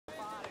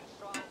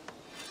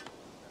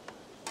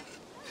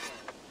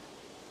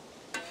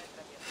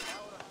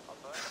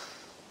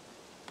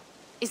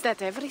Is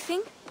that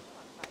everything?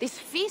 This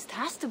feast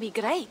has to be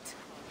great.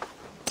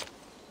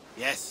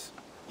 Yes,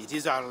 it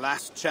is our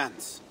last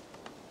chance.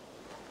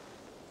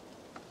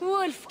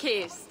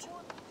 Wolf-kissed.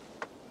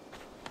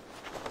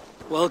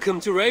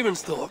 Welcome to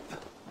Ravensthorpe.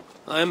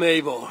 I'm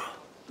Eivor,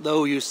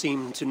 though you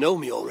seem to know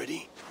me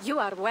already. You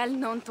are well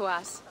known to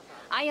us.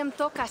 I am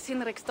Toka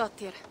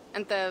Sinriksdottir,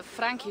 and the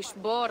Frankish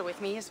boar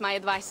with me is my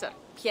advisor,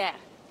 Pierre.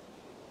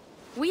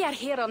 We are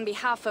here on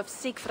behalf of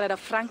Sigfred of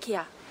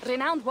Francia,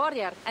 renowned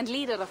warrior and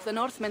leader of the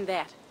Northmen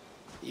there.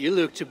 You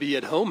look to be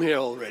at home here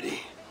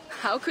already.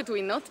 How could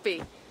we not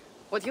be?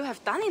 What you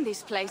have done in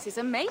this place is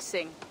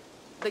amazing.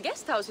 The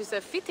guest house is a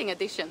fitting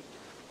addition.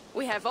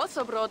 We have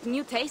also brought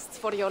new tastes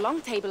for your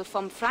long table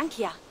from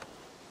Francia.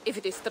 If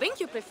it is drink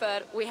you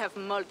prefer, we have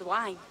mulled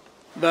wine.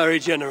 Very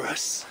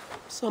generous.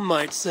 Some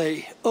might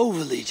say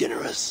overly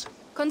generous.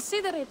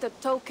 Consider it a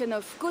token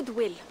of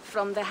goodwill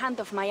from the hand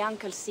of my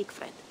uncle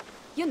Sigfred.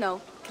 You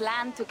know,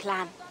 clan to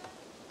clan.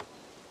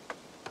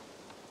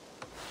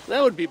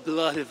 That would be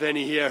blood if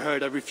any here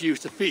heard I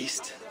refused to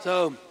feast,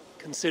 so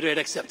consider it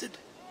accepted.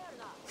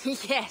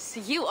 Yes,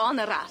 you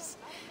honor us.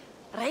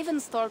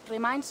 Ravensthorpe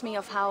reminds me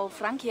of how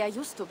Francia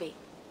used to be.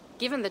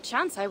 Given the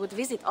chance, I would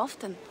visit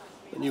often.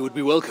 And you would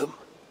be welcome.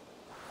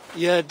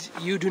 Yet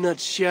you do not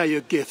share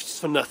your gifts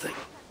for nothing.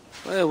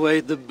 I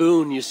await the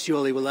boon you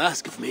surely will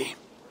ask of me.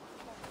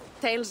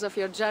 Tales of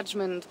your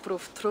judgment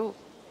prove true.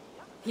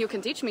 You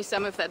can teach me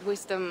some of that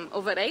wisdom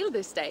over ale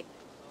this day.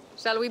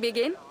 Shall we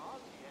begin?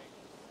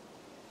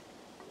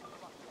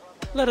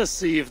 Let us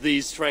see if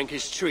these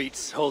Frankish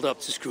treats hold up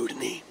to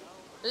scrutiny.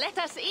 Let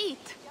us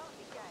eat!